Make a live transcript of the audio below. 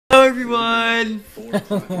everyone!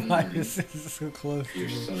 Why is this so close to me?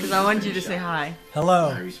 Because I wanted you to say hi.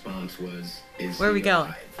 Hello. Where are we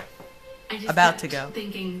going? About to go.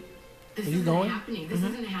 Thinking, this Are you going? happening. This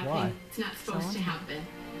isn't happening. Why? It's not supposed to happen.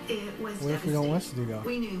 It was What if we don't want you to go?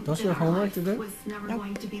 We knew Don't you have homework to do? was never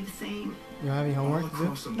going to be the same. You don't have any homework to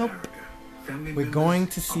do? Nope. We're going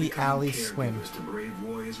to see Allie swim.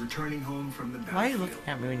 Why are you looking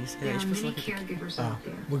at me when you say that? You're supposed to look at the caregivers Oh, out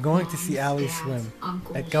there. we're going to see Allie swim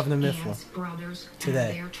at Governor Mifflin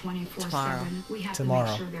today. Tomorrow.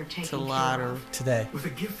 Tomorrow. Tomorrow. Today. With a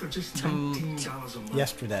gift of just $19 a month,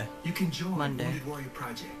 Yesterday. you can join Monday. Wounded Warrior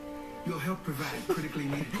Project. You'll help provide critically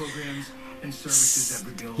needed programs and services that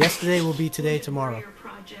rebuild. Yesterday will be today, tomorrow.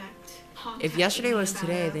 If yesterday was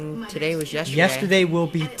today, then today was yesterday. Yesterday will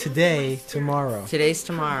be today, tomorrow. Today's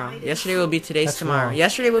tomorrow. Yesterday will be today's That's tomorrow. wrong.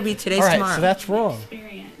 Yesterday will be today's Alright, tomorrow. so that's wrong.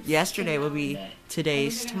 Yesterday will be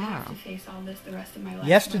today's tomorrow.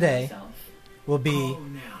 Yesterday will be... Call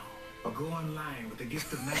now or go online with the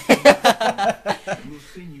gift of $19. And we'll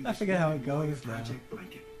send you I forget how it goes now. Project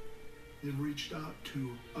blanket. They've reached out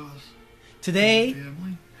to us. Today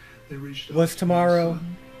Family. They reached out was to tomorrow, us,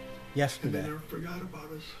 and they yesterday. never forgot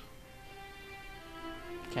about us.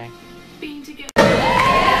 Okay. Being together. She's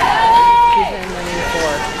in the new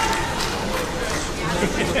Ford.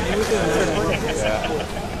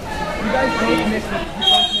 You guys both missed it.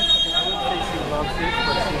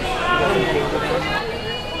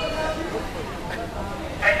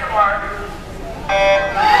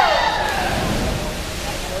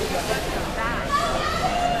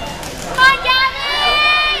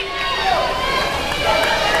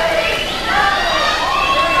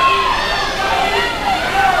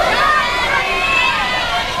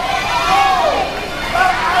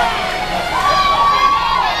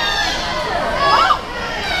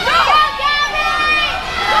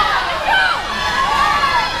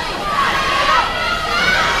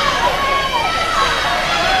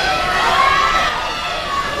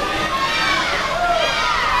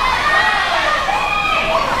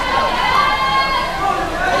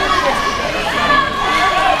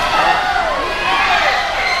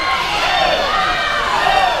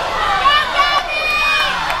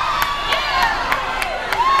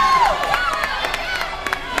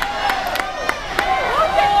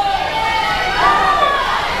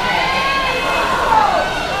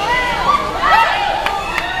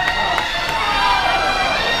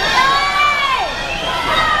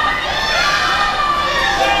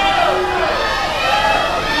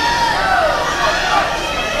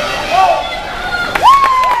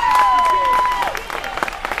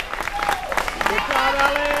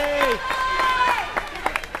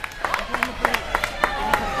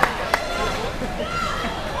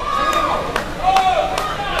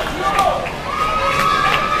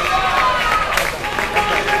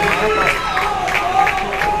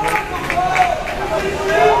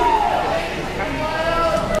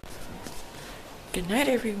 Good night,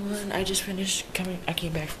 everyone. I just finished coming. I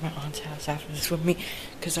came back from my aunt's house after this with me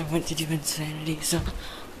because I went to do insanity. So,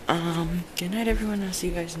 good night, everyone. I'll see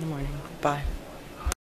you guys in the morning. Bye.